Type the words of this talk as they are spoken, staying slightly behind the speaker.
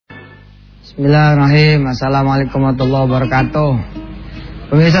Bismillahirrahmanirrahim. Assalamualaikum warahmatullahi wabarakatuh.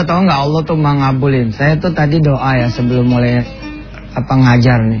 Pemirsa tahu nggak Allah tuh mengabulin. Saya tuh tadi doa ya sebelum mulai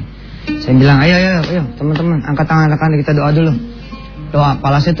ngajar nih. Saya bilang ayo teman-teman angkat tangan kita doa dulu. Doa.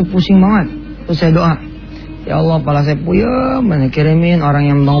 Kepala saya tuh pusing banget. Terus saya doa. Ya Allah, kepala saya puyeng, mana kirimin orang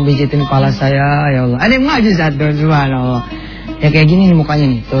yang mau pijitin kepala saya, ya Allah. Ada yang ngaji satu, subhanallah. Ya kayak gini nih mukanya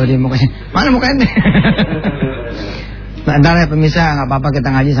nih, tuh di mukanya. Mana mukanya? Ntar ya pemirsa, nggak apa-apa kita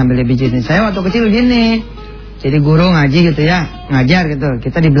ngaji sambil dipijitin. Saya waktu kecil gini, jadi guru ngaji gitu ya, ngajar gitu.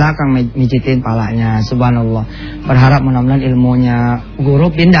 Kita di belakang mijitin palanya, subhanallah. Berharap mudah-mudahan ilmunya guru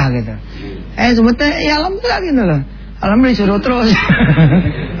pindah gitu. Sebetulnya ya alhamdulillah gitu loh. Alhamdulillah disuruh terus.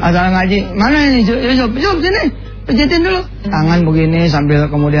 Asal ngaji, mana ini Yusuf sini, pijitin dulu. Tangan begini sambil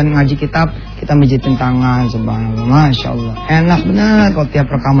kemudian ngaji kitab, kita mijitin tangan, subhanallah. Masya Allah, enak benar kalau tiap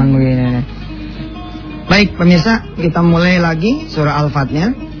rekaman begini. Baik pemirsa, kita mulai lagi surah Al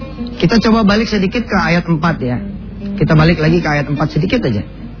Fathnya. Kita coba balik sedikit ke ayat 4 ya. Kita balik lagi ke ayat 4 sedikit aja.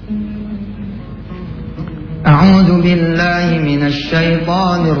 A'udzu billahi minasy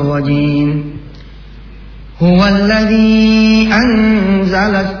syaithanir rajim. Huwallazi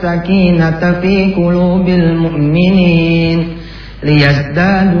anzala as-sakinata fi qulubil mu'minin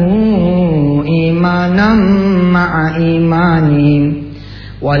liyazdadu imanan ma'a imanihim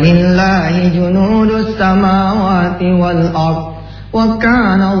walillahi junudus samawati wal ardh wa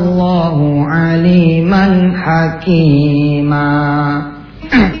kana Allahu aliman hakima.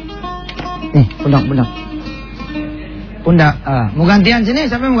 Nih, pundak. Mau gantian sini,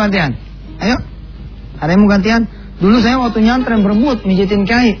 siapa yang mau gantian? Ayo. Ada yang mau gantian? Dulu saya waktu nyantren berebut mijitin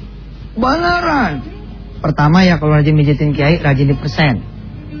kiai. Beneran. Pertama ya kalau rajin mijitin kiai, rajin di persen.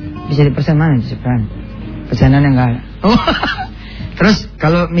 Bisa di persen mana? Persenannya enggak ada. Terus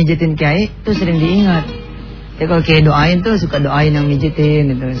kalau mijitin kiai tuh sering diingat. Ya kalau kiai doain tuh suka doain yang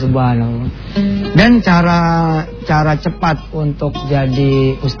mijitin gitu, subhanallah. Dan cara cepat untuk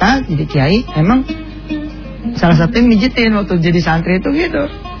jadi ustaz, jadi kiai, emang salah satu yang mijitin waktu jadi santri itu gitu.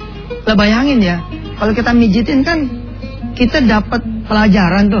 Lah bayangin ya, kalau kita mijitin kan kita dapat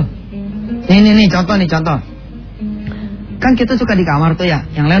pelajaran tuh. Nih contoh. Kan kita suka di kamar tuh ya,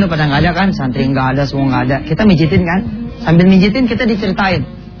 yang lain udah pada nggak ada kan, santri nggak ada, semua nggak ada. Kita mijitin kan, sambil mijitin kita diceritain.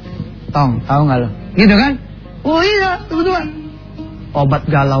 Tahu nggak lo? Gitu kan? Oh iya, betul. Obat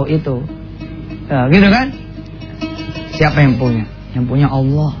galau itu, ya, gitu kan? Siapa yang punya? Yang punya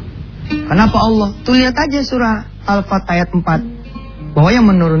Allah. Kenapa Allah? Tuh lihat aja surah Al Fath ayat 4. Bahwa yang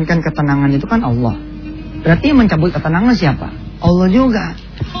menurunkan ketenangan itu kan Allah. Berarti yang mencabut ketenangan siapa? Allah juga.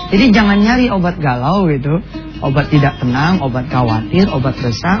 Jadi jangan nyari obat galau gitu, obat tidak tenang, obat khawatir, obat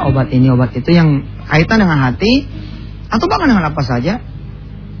resah, obat ini, obat itu yang kaitan dengan hati atau bahkan dengan apa saja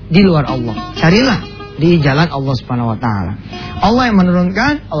di luar Allah. Carilah di jalan Allah Subhanahu wa taala. Allah yang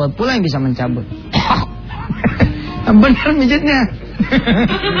menurunkan, Allah pula yang bisa mencabut. Benar mijitnya.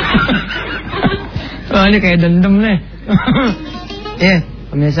 Oh, ini kayak dendam nih.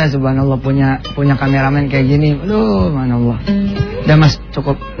 Pemirsa subhanallah punya kameramen kayak gini. Aduh, manallah. Udah Mas,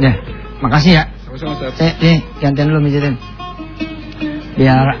 cukup. Ya. Makasih ya. Sama-sama, Ustaz. Nih, gantian dulu mijitin.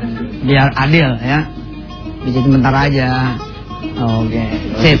 Biar adil ya. Mijitin bentar aja. Oke.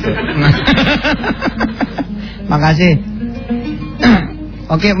 Sip. Makasih.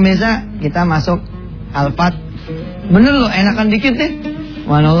 Oke, pemirsa, kita masuk Al Fath. Bener loh, enakan dikit deh.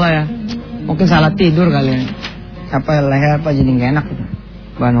 Manallah ya. Mungkin salah tidur kali ya. Apa leher apa jadi gak enak gitu.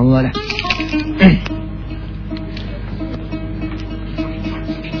 Subhanallah dah.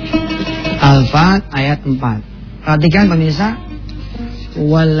 Al Fath ayat 4. Perhatikan pemirsa.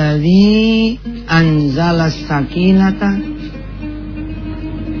 Wallazi anzalas sakinata.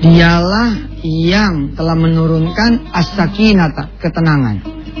 Dialah yang telah menurunkan as-sakinata, ketenangan.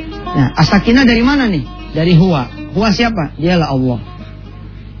 Nah, as-sakinah dari mana nih? Dari huwa. Huwa siapa? Dialah Allah.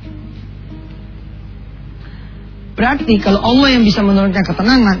 Berarti kalau Allah yang bisa menurunkan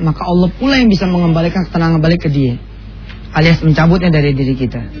ketenangan, maka Allah pula yang bisa mengembalikan ketenangan balik ke dia, alias mencabutnya dari diri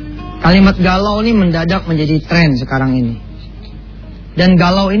kita. Kalimat galau ini mendadak menjadi tren sekarang ini. Dan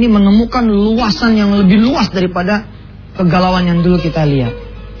galau ini menemukan luasan yang lebih luas daripada kegalauan yang dulu kita lihat.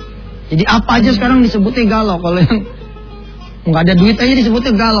 Jadi apa aja sekarang disebutnya galau. Kalau yang nggak ada duit aja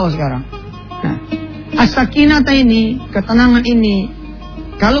disebutnya galau sekarang. Nah, as-sakinata ini, ketenangan ini,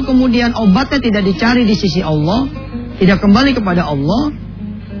 kalau kemudian obatnya tidak dicari di sisi Allah, tidak kembali kepada Allah,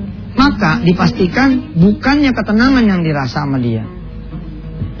 maka dipastikan bukannya ketenangan yang dirasa sama dia,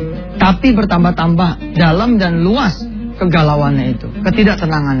 tapi bertambah-tambah dalam dan luas kegalauannya itu,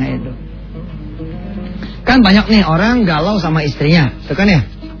 ketidaktenangannya itu. Kan banyak nih orang galau sama istrinya, itu kan ya?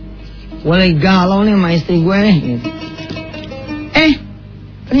 Boleh galau nih sama istri gue nih gitu.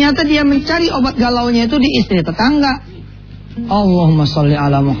 Ternyata dia mencari obat galaunya itu di istri tetangga. Allahumma sholli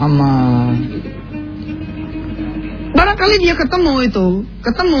ala Muhammad. Barangkali dia ketemu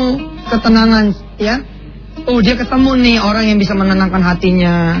ketenangan, ya. Oh, dia ketemu nih orang yang bisa menenangkan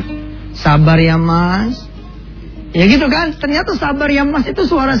hatinya. Sabar ya Mas. Ya gitu kan. Ternyata sabar ya Mas itu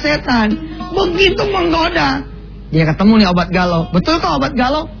suara setan. Begitu menggoda. Dia ketemu nih obat galau. Betul kah obat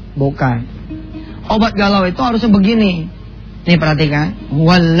galau? Bukan. Obat galau itu harusnya begini. Nih perhatikan.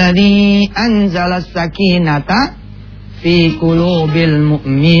 Walladzi anzalas sakinata fi qulubil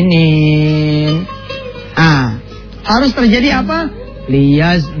mu'minin. Harus terjadi apa?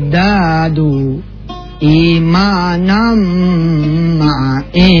 Liyazdadu imanam ma'a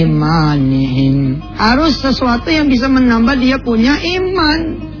imanihim. Harus sesuatu yang bisa menambah dia punya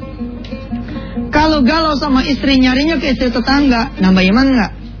iman. Kalau galau sama istri, nyarinya ke istri tetangga, nambah iman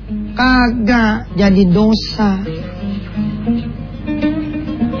nggak? Kagak, jadi dosa.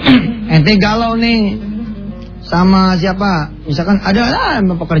 Ente galau nih sama siapa? Misalkan ada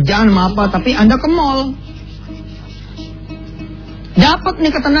pekerjaan sama apa, tapi Anda ke mall. Dapat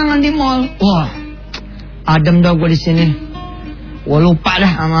nih ketenangan di mall. Wah, adem dah gue di sini. Wah, lupa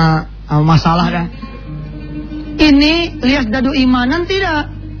dah sama masalah dah. Ini lias dadu imanan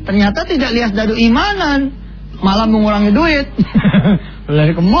tidak? Ternyata tidak lias dadu imanan, malah mengurangi duit.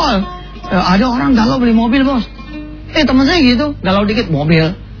 Lari ke mall. Ada orang galau beli mobil, bos. Teman saya gitu, galau dikit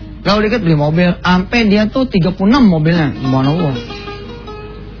mobil, galau dikit beli mobil. Sampai dia tuh 36 mobilnya. Mana Allah.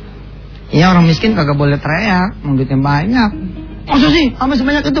 Ya orang miskin kagak boleh teriak, duitnya banyak. Maksud sih, sampai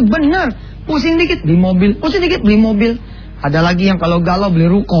sebanyak itu bener. Pusing dikit beli mobil, pusing dikit beli mobil. Ada lagi yang kalau galau beli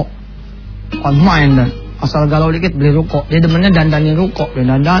ruko. Kan main dah. Asal galau dikit beli ruko. Dia demennya dandanin ruko, dia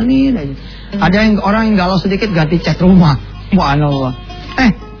dandanin aja. Ada yang orang yang galau sedikit ganti cat rumah. Subhanallah.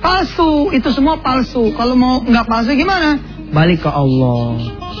 Palsu, itu semua palsu. Kalau mau nggak palsu gimana? Balik ke Allah.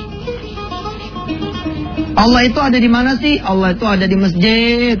 Allah itu ada di mana sih? Allah itu ada di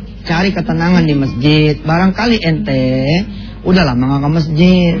masjid. Cari ketenangan di masjid. Barangkali ente udah lama nggak ke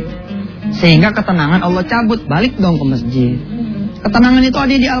masjid, sehingga ketenangan Allah cabut. Balik dong ke masjid. Ketenangan itu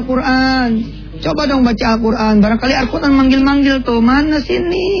ada di Al-Quran. Coba dong baca Al-Quran. Barangkali Al-Quran manggil-manggil tuh. Mana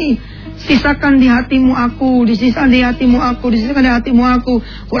sini? Sisakan di hatimu aku. Disisakan di hatimu aku. Disisakan di hatimu aku.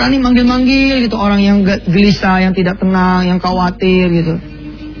 Quran ini manggil-manggil gitu. Orang yang gelisah, yang tidak tenang, yang khawatir gitu.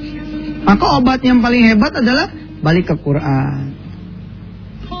 Maka obat yang paling hebat adalah balik ke Quran.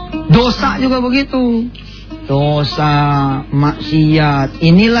 Dosa juga begitu. Dosa, maksiat.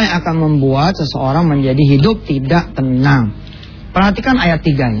 Inilah yang akan membuat seseorang menjadi hidup tidak tenang. Perhatikan ayat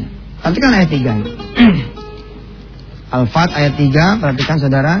 3-nya. Perhatikan ayat 3-nya. Al Fath ayat 3. Perhatikan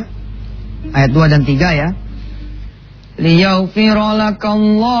saudara. Ayat 2 dan 3 ya. Liyaghfira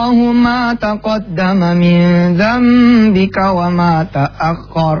lakallahu ma taqaddama min dzambika wa ma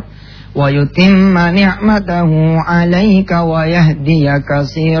ta'akhkhar wa yutimma ni'matahu 'alaika wa yahdiyaka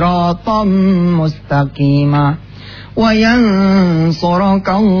siratan mustaqima wa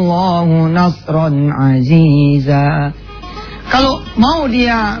yansurukallahu nasran 'aziza. Kalau mau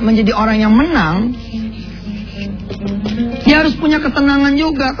dia menjadi orang yang menang, dia harus punya ketenangan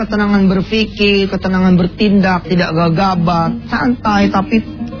juga. Ketenangan berpikir, ketenangan bertindak, tidak gegabah, santai tapi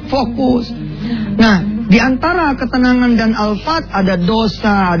fokus. Nah, di antara ketenangan dan al-fat ada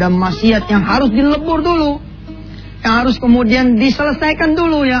dosa, ada maksiat yang harus dilebur dulu, yang harus kemudian diselesaikan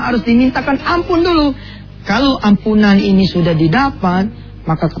dulu, yang harus dimintakan ampun dulu. Kalau ampunan ini sudah didapat,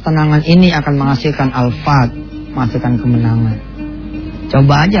 maka ketenangan ini akan menghasilkan al-fat, menghasilkan kemenangan.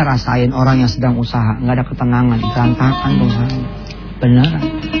 Coba aja rasain orang yang sedang usaha, nggak ada ketenangan, berantakan usahanya. Beneran.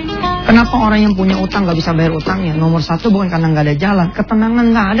 Kenapa orang yang punya utang nggak bisa bayar utangnya? Nomor satu bukan karena nggak ada jalan,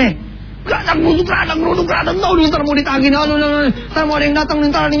 ketenangan nggak ada. Geruduk, tahu dulu ntar mau ditagih, ntar mau ada yang datang,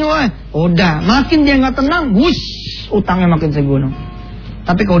 ntar ada yang udah, makin dia nggak tenang, wush, utangnya makin segunung.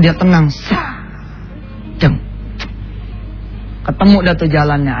 Tapi kalau dia tenang, ketemu dah tuh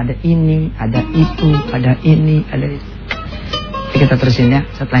jalannya, ada ini, ada itu, ada ini, ada itu. Kita terusin ya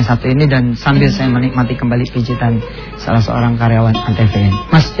setelah yang satu ini, dan sambil saya menikmati kembali pijitan salah seorang karyawan Antv ini.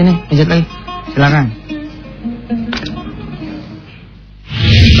 Mas, sini pijit lagi, silakan.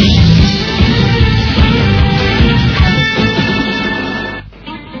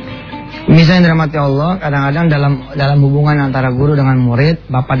 Bisa yang dirahmati Allah, kadang-kadang dalam hubungan antara guru dengan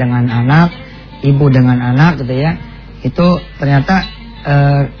murid, bapak dengan anak, ibu dengan anak gitu ya, itu ternyata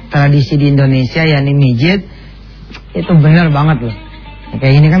tradisi di Indonesia yakni mijit itu benar banget loh.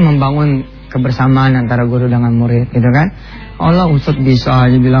 Kayak ini kan membangun kebersamaan antara guru dengan murid gitu kan. Allah, Ustaz bisa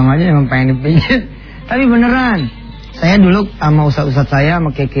aja bilang aja emang pengen dipijit. Tapi beneran, saya dulu sama ustaz-ustaz saya,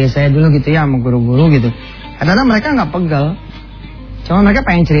 sama keke saya dulu gitu ya, sama guru-guru gitu, kadang-kadang mereka nggak pegel. Cuma mereka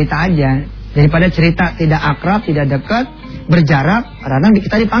pengen cerita aja. Daripada cerita tidak akrab, tidak dekat, berjarak, kadang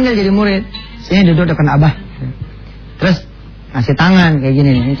kita dipanggil jadi murid. Sini duduk dekat abah. Terus ngasih tangan kayak gini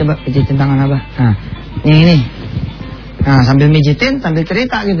nih. Ini coba pijitin tangan abah. Nah, ini. Nah, sambil mijitin, sambil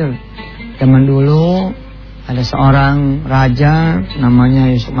cerita gitu. Zaman dulu ada seorang raja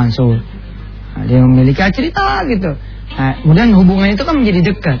namanya Yusuf Mansur. Nah, dia memiliki cerita gitu. Nah, kemudian hubungan itu kan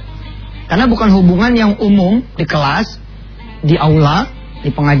menjadi dekat. Karena bukan hubungan yang umum di kelas, di aula, di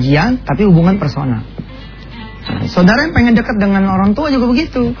pengajian, tapi hubungan personal. Nah, saudara yang pengen dekat dengan orang tua juga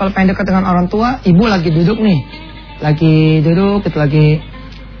begitu. Kalau pengen dekat dengan orang tua, ibu lagi duduk nih. Lagi duduk, gitu,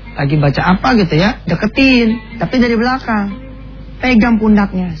 lagi baca apa gitu ya, deketin, tapi dari belakang. Pegang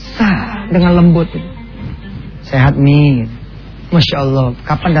pundaknya, sah, dengan lembut gitu. Sehat nih gitu. Masya Allah,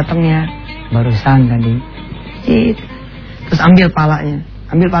 kapan datangnya? Barusan tadi gitu. Terus ambil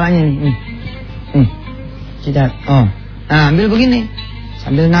palanya nih. Cidat. Nah, ambil begini.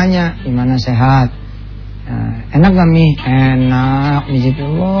 Sambil nanya, gimana sehat? Nah, enak gak Mi? Enak. Mijit,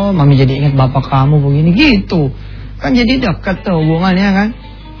 Mami jadi ingat bapak kamu begini gitu. Kan jadi dekat tuh hubungannya kan.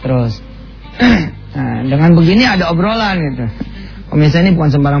 Terus nah, dengan begini ada obrolan gitu. Pemirsa, ini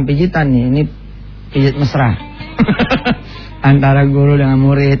bukan sembarang pijitan nih. Ini pijit mesra. Antara guru dengan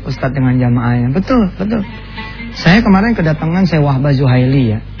murid, ustadz dengan jamaahnya. Betul. Saya kemarin kedatangan Syekh Wahbah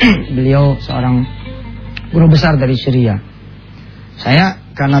Zuhaili ya. Beliau seorang guru besar dari Syria.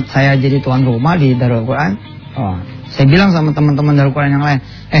 Karena saya jadi tuan rumah di Darul Quran, saya bilang sama teman-teman Darul Quran yang lain,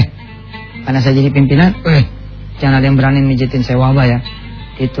 karena saya jadi pimpinan, jangan ada yang berani mijitin Syekh Wahbah ya.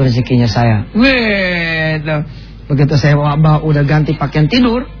 Itu rezekinya saya. Begitu Syekh Wahbah udah ganti pakaian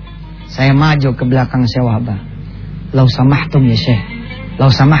tidur, saya maju ke belakang Syekh Wahbah. Lau samahtum ya Syekh, lau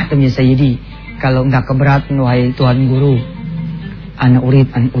samahtum ya Sayyidi, kalau enggak keberatan wahai Tuhan Guru, ana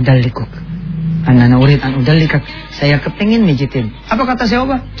urid an udallikuk, ana urid an udallikak, saya kepingin mijitin. Apa kata Syekh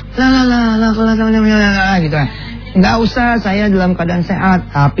Wahbah? La gitu kan. Enggak usah, saya dalam keadaan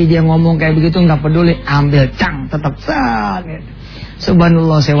sehat. Tapi dia ngomong kayak begitu enggak peduli, ambil tetap sah gitu.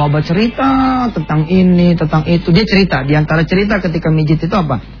 Subhanallah, Syekh Wahbah cerita tentang ini, tentang itu. Dia cerita, di antara cerita ketika mijit itu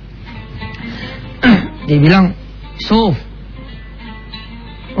apa? Dia bilang, Suf,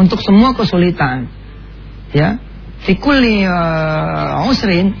 untuk semua kesulitan, ya, fi kulli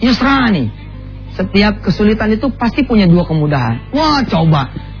usrin yusrani. Setiap kesulitan itu pasti punya dua kemudahan. Wah,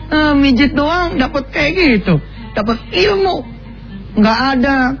 coba mijit doang dapat kayak gitu, dapat ilmu. Nggak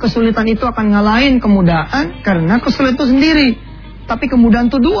ada kesulitan itu akan ngalahin kemudahan, karena kesulitan itu sendiri, tapi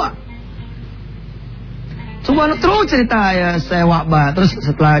kemudahan itu dua. Subhanallah, terus cerita ya saya Wahbah. Terus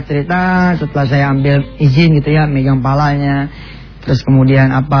setelah saya ambil izin gitu ya, megang palanya. Terus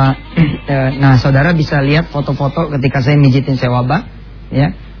kemudian apa? Nah, saudara bisa lihat foto-foto ketika saya mijitin saya Wahbah, ya.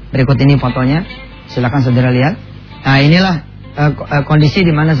 Berikut ini fotonya, silakan saudara lihat. Nah, inilah kondisi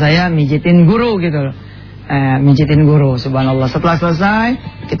di mana saya mijitin guru gitu loh. Mijitin guru, subhanallah. Setelah selesai,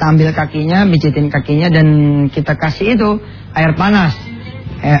 kita ambil kakinya, mijitin kakinya, dan kita kasih itu air panas.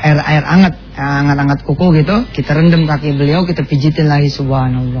 Air hangat kuku gitu, kita rendam kaki beliau, kita pijitin lagi,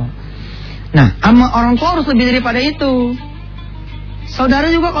 subhanallah. Nah, sama orang tua harus lebih daripada itu.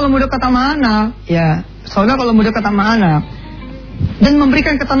 Saudara juga kalau mau dekat sama anak, ya, saudara kalau mau dekat sama anak dan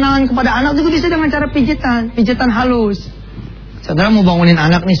memberikan ketenangan kepada anak juga bisa dengan cara pijitan halus. Saudara mau bangunin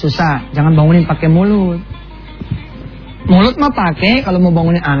anak nih susah, jangan bangunin pakai mulut. Mulut mah pakai kalau mau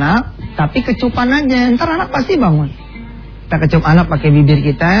bangunin anak, tapi kecupan aja, ntar anak pasti bangun. Kita kecup anak pakai bibir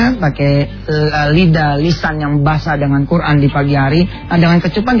kita, pakai lisan yang basah dengan Quran di pagi hari. Nah, dengan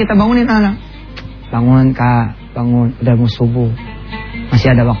kecupan kita bangunin anak. Bangun Kak, bangun, udah mau subuh.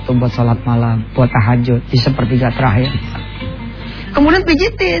 Masih ada waktu buat sholat malam, buat tahajud di sepertiga terakhir. Kemudian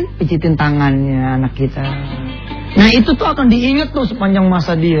pijitin tangannya anak kita. Nah, itu tuh akan diingat tuh sepanjang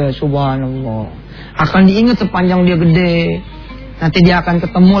masa dia, subhanallah. Akan diingat sepanjang dia gede. Nanti dia akan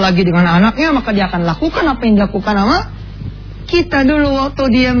ketemu lagi dengan anaknya, maka dia akan lakukan apa yang dilakukan sama kita dulu waktu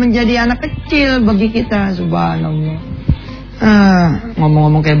dia menjadi anak kecil bagi kita, subhanallah.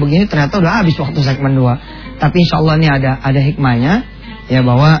 Ngomong-ngomong kayak begini ternyata udah habis waktu segmen 2. Tapi insya Allah ini ada hikmahnya, ya,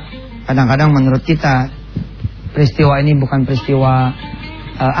 bahwa kadang-kadang menurut kita peristiwa ini bukan peristiwa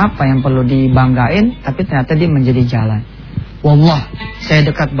apa yang perlu dibanggain, tapi ternyata dia menjadi jalan. Wallah, saya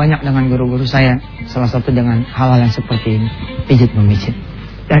dekat banyak dengan guru-guru saya, salah satu dengan hal-hal yang seperti ini, pijit memijit.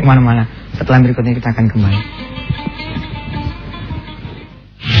 Jangan kemana-mana, setelah berikut ini kita akan kembali.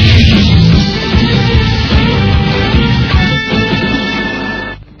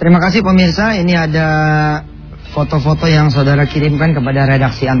 Terima kasih pemirsa, ini ada foto-foto yang saudara kirimkan kepada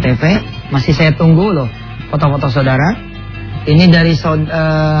redaksi Antv. Masih saya tunggu loh foto-foto saudara. Ini dari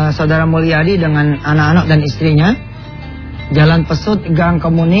saudara Mulyadi dengan anak-anak dan istrinya. Jalan Pesut, Gang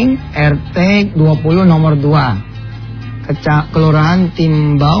Kemuning, RT 20 nomor 2, Kelurahan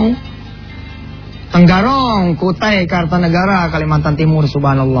Timbau, Tenggarong, Kutai, Kartanegara, Kalimantan Timur.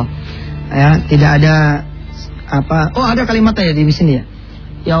 Subhanallah. Ya, tidak ada apa? Oh, ada kalimatnya ya di sini ya.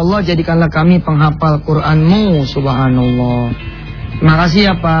 Ya Allah, jadikanlah kami penghafal Qur'an-Mu. Subhanallah. Terima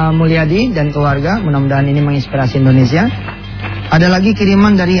kasih ya Pak Mulyadi dan keluarga. Mudah-mudahan ini menginspirasi Indonesia. Ada lagi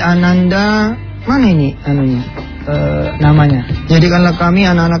kiriman dari Ananda. Mana ini anunya? Namanya. Jadikanlah kami,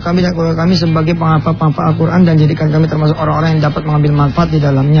 anak-anak kami dan keluarga kami sebagai penghafal Al-Quran, dan jadikan kami termasuk orang-orang yang dapat mengambil manfaat di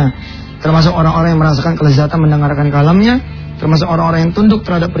dalamnya, termasuk orang-orang yang merasakan kelezatan mendengarkan kalamnya, termasuk orang-orang yang tunduk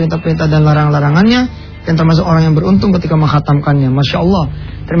terhadap perintah-perintah dan larang-larangannya, dan termasuk orang yang beruntung ketika menghatamkannya. Masya Allah.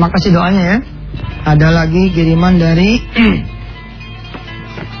 Terima kasih doanya ya. Ada lagi kiriman dari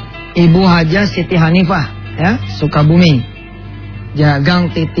Ibu Haja Siti Hanifah ya, Sukabumi.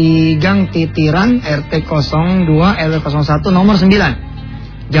 Gang Titiran, RT 02 RW 01 nomor 9,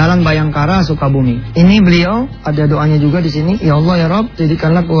 Jalan Bayangkara, Sukabumi. Ini beliau ada doanya juga di sini. Ya Allah ya Rabb,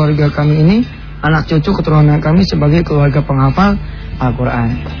 jadikanlah keluarga kami ini, anak cucu keturunan kami sebagai keluarga penghafal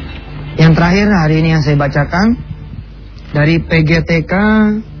Al-Quran. Yang terakhir hari ini yang saya bacakan dari PGTK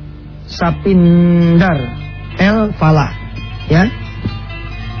Sapindar El Falah ya,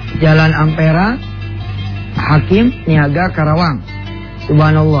 Jalan Ampera, Hakim Niaga, Karawang.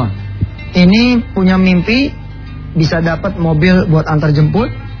 Subhanallah. Ini punya mimpi bisa dapat mobil buat antar jemput,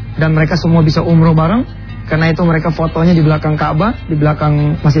 dan mereka semua bisa umroh bareng. Karena itu mereka fotonya di belakang Ka'bah, di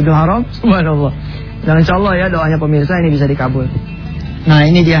belakang Masjidil Haram. Subhanallah. Dan insya Allah ya, doanya pemirsa ini bisa dikabul. Nah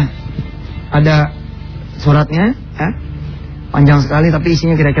ini dia, ada suratnya ya. Panjang sekali tapi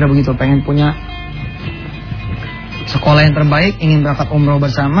isinya kira-kira begitu. Pengen punya sekolah yang terbaik, ingin berangkat umroh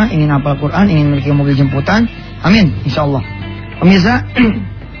bersama, ingin hafal Quran, ingin memiliki mobil jemputan. Amin, insya Allah. Pemirsa,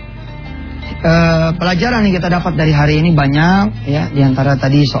 pelajaran yang kita dapat dari hari ini banyak ya. Di antara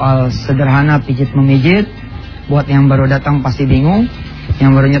tadi soal sederhana pijit memijit. Buat yang baru datang pasti bingung,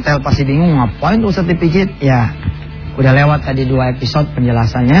 yang baru nyetel pasti bingung, ngapain Ustaz dipijit? Ya, udah lewat tadi 2 episode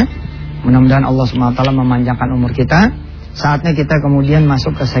penjelasannya. Mudah-mudahan Allah SWT memanjangkan umur kita. Saatnya kita kemudian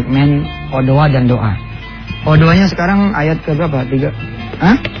masuk ke segmen doa dan doa. Doanya sekarang ayat ke berapa? 3?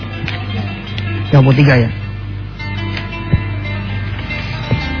 Hah? 33 ya?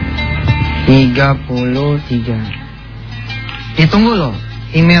 33. Ditunggu loh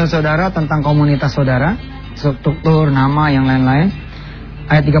email saudara tentang komunitas saudara, struktur, nama, yang lain-lain.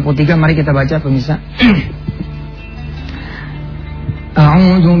 Ayat 33 mari kita baca pemirsa.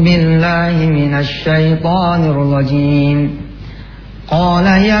 A'udzu billahi minasy syaithanir rajim.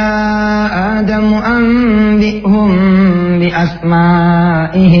 Qala ya Adam anbi'hum bi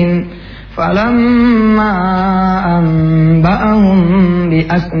asma'ihim. فَلَمَّا أَنْبَأَهُمْ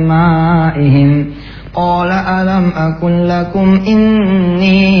بِأَسْمَائِهِمْ قَالَ أَلَمْ أَقُلْ لَكُمْ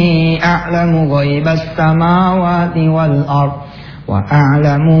إِنِّي أَعْلَمُ غَيْبَ السَّمَاوَاتِ وَالْأَرْضِ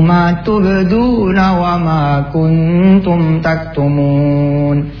وَأَعْلَمُ مَا تُبْدُونَ وَمَا كُنْتُمْ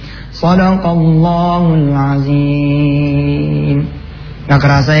تَكْتُمُونَ صَدَقَ اللَّهُ الْعَظِيمُ. Gak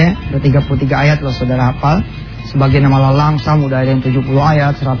kerasa ya, udah 33 ayat loh saudara hafal. Sebagian nama langsam udah ada yang 70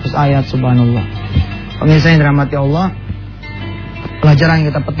 ayat, 100 ayat, subhanallah. Pemirsa yang dirahmati Allah, pelajaran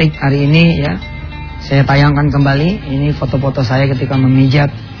yang kita petik hari ini ya, saya tayangkan kembali. Ini foto-foto saya ketika memijat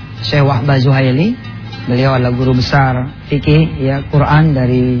Syekh Wahbah Zuhaili. Beliau adalah guru besar fikih ya, Quran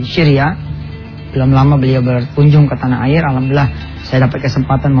dari Syria. Belum lama beliau berkunjung ke tanah air. Alhamdulillah saya dapat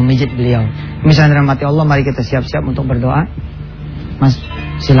kesempatan memijit beliau. Pemirsa yang dirahmati Allah, mari kita siap-siap untuk berdoa. Mas,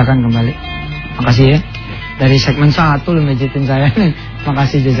 silakan kembali. Makasih ya. Dari segmen 1 lu mijitin saya.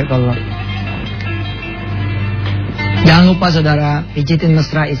 Makasih jazakallah. Jangan lupa saudara, pijitin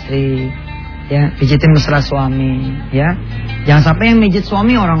mesra istri ya, pijitin mesra suami ya. Jangan sampai yang mijit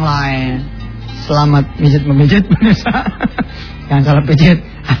suami orang lain. Selamat mijit memijit pemirsa. Jangan salah pijit,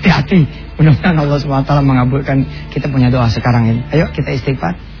 hati-hati. Mudah-mudahan Allah SWT mengabulkan kita punya doa sekarang ini. Ayo kita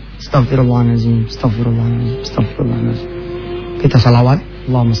istighfar. Astaghfirullahaladzim, astaghfirullahaladzim, astaghfirullahaladzim. Kita salawat.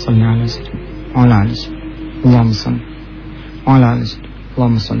 Allahumma salli ala sayyidina Allahumma salli ala sayyidina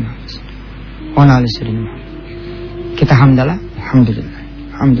Allahumma salli ala sayyidina. Kita hamdalah, alhamdulillah,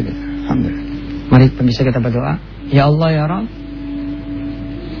 alhamdulillah, alhamdulillah. Mari bisa kita berdoa. Ya Allah ya Rabb,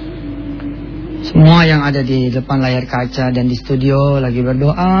 semua yang ada di depan layar kaca dan di studio lagi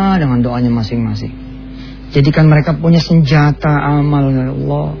berdoa dengan doanya masing-masing. Jadikan mereka punya senjata amal ya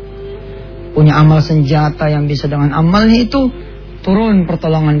Allah. Punya amal senjata yang bisa dengan amalnya itu turun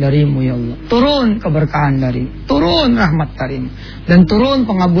pertolongan darimu ya Allah. Turun keberkahan darimu, turun rahmat darimu, dan turun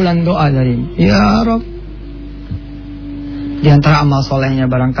pengabulan doa darimu ya Rabb. Di antara amal solehnya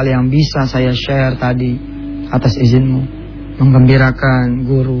barangkali yang bisa saya share tadi atas izinmu, menggembirakan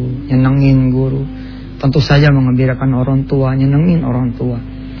guru, nyenengin guru. Tentu saja mengembirakan orang tua, nyenengin orang tua.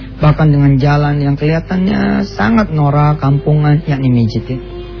 Bahkan dengan jalan yang kelihatannya sangat norak, kampungan, yakni mijitin.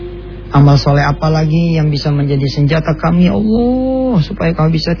 Amal soleh apa lagi yang bisa menjadi senjata kami, Allah, supaya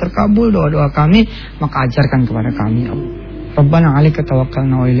kami bisa terkabul doa-doa kami, maka ajarkan kepada kami, Allah. Rabbana 'alaika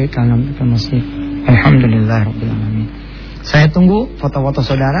tawakkalna wa ilaikal masir. Alhamdulillahirabbil alamin. Saya tunggu foto-foto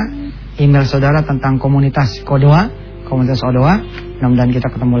saudara, email saudara tentang komunitas Kodoa, komunitas Odoa. Mudah-mudahan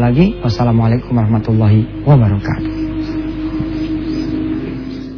kita ketemu lagi. Wassalamualaikum warahmatullahi wabarakatuh.